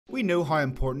We know how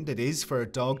important it is for a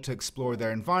dog to explore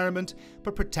their environment,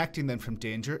 but protecting them from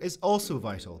danger is also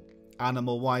vital.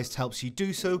 AnimalWised helps you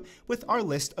do so with our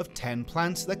list of 10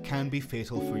 plants that can be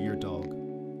fatal for your dog.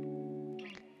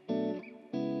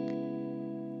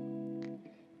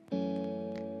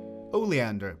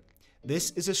 Oleander.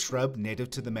 This is a shrub native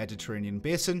to the Mediterranean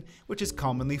basin, which is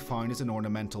commonly found as an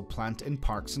ornamental plant in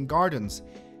parks and gardens.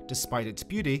 Despite its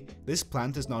beauty, this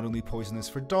plant is not only poisonous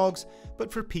for dogs,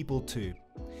 but for people too.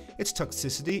 Its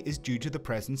toxicity is due to the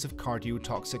presence of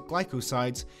cardiotoxic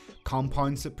glycosides,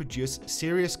 compounds that produce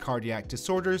serious cardiac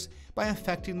disorders by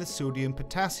affecting the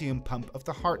sodium-potassium pump of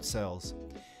the heart cells.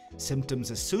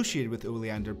 Symptoms associated with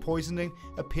oleander poisoning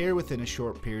appear within a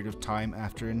short period of time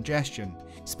after ingestion.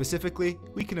 Specifically,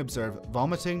 we can observe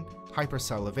vomiting,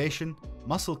 hypersalivation,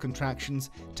 muscle contractions,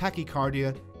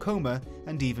 tachycardia, coma,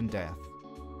 and even death.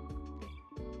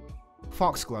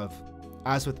 Foxglove.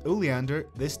 As with oleander,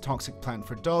 this toxic plant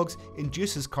for dogs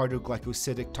induces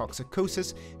cardioglycosidic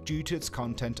toxicosis due to its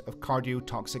content of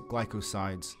cardiotoxic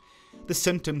glycosides. The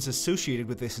symptoms associated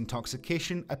with this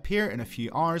intoxication appear in a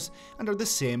few hours and are the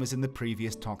same as in the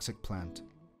previous toxic plant.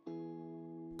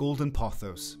 Golden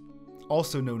pothos.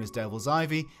 Also known as devil's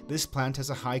ivy, this plant has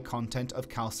a high content of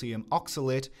calcium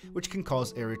oxalate, which can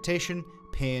cause irritation,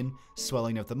 pain,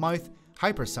 swelling of the mouth,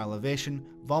 hypersalivation,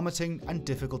 vomiting, and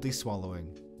difficulty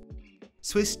swallowing.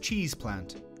 Swiss cheese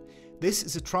plant. This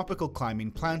is a tropical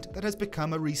climbing plant that has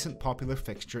become a recent popular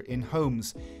fixture in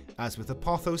homes. As with the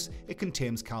pothos, it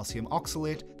contains calcium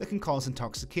oxalate that can cause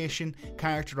intoxication,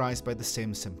 characterized by the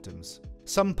same symptoms.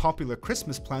 Some popular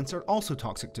Christmas plants are also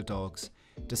toxic to dogs.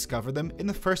 Discover them in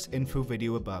the first info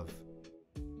video above.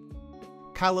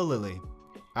 Calla lily.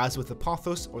 As with the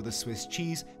pothos or the Swiss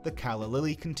cheese, the calla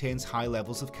lily contains high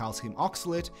levels of calcium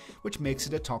oxalate, which makes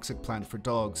it a toxic plant for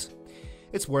dogs.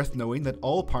 It's worth knowing that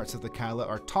all parts of the calla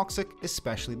are toxic,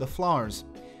 especially the flowers.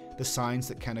 The signs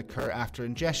that can occur after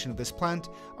ingestion of this plant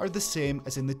are the same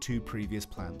as in the two previous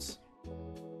plants.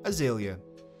 Azalea.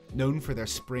 Known for their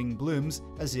spring blooms,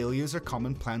 azaleas are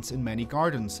common plants in many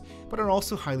gardens, but are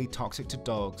also highly toxic to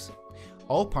dogs.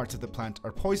 All parts of the plant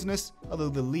are poisonous, although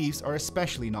the leaves are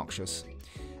especially noxious.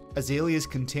 Azaleas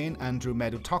contain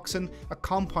andromedotoxin, a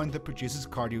compound that produces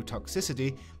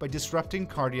cardiotoxicity by disrupting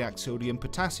cardiac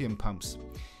sodium-potassium pumps.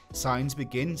 Signs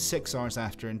begin 6 hours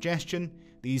after ingestion.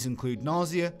 These include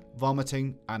nausea,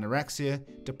 vomiting, anorexia,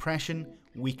 depression,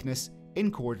 weakness,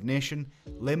 incoordination,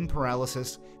 limb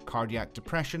paralysis, cardiac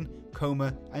depression,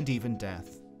 coma, and even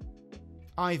death.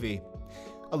 Ivy.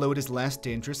 Although it is less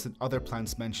dangerous than other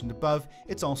plants mentioned above,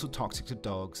 it's also toxic to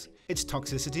dogs. Its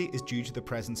toxicity is due to the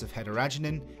presence of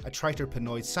heterogenin, a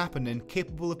triterpenoid saponin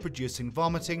capable of producing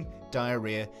vomiting,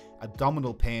 diarrhea,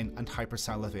 abdominal pain, and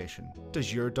hypersalivation.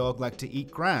 Does your dog like to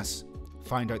eat grass?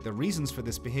 Find out the reasons for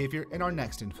this behaviour in our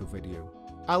next info video.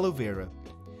 Aloe vera.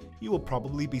 You will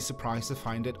probably be surprised to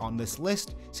find it on this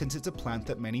list, since it's a plant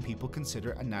that many people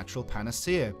consider a natural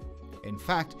panacea. In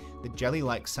fact, the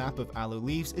jelly-like sap of aloe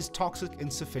leaves is toxic in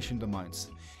sufficient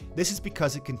amounts. This is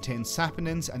because it contains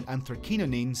saponins and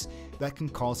anthraquinonines that can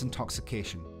cause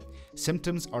intoxication.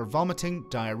 Symptoms are vomiting,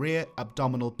 diarrhea,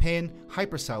 abdominal pain,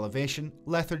 hypersalivation,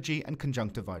 lethargy, and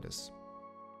conjunctivitis.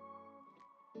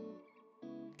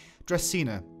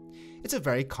 Dracaena. It's a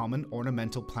very common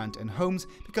ornamental plant in homes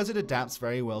because it adapts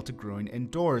very well to growing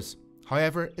indoors.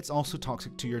 However, it's also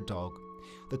toxic to your dog.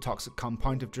 The toxic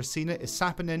compound of Dracaena is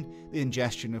saponin, the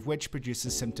ingestion of which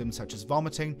produces symptoms such as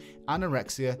vomiting,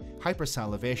 anorexia,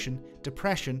 hypersalivation,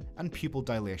 depression, and pupil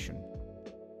dilation.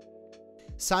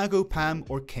 Sago palm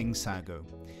or king sago.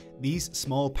 These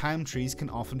small palm trees can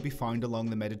often be found along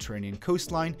the Mediterranean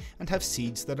coastline and have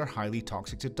seeds that are highly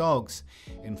toxic to dogs.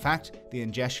 In fact, the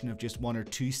ingestion of just 1 or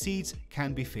 2 seeds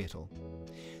can be fatal.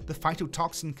 The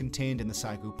phytotoxin contained in the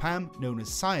sago palm, known as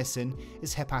cyasin,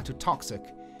 is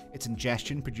hepatotoxic. Its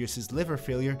ingestion produces liver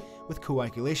failure with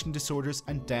coagulation disorders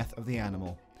and death of the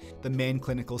animal. The main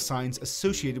clinical signs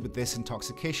associated with this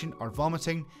intoxication are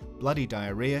vomiting, bloody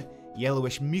diarrhea,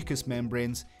 yellowish mucous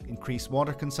membranes, increased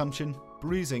water consumption,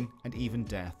 bruising, and even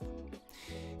death.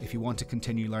 If you want to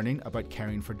continue learning about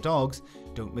caring for dogs,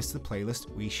 don't miss the playlist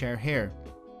we share here.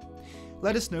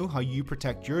 Let us know how you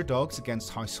protect your dogs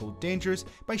against household dangers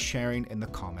by sharing in the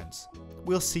comments.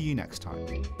 We'll see you next time.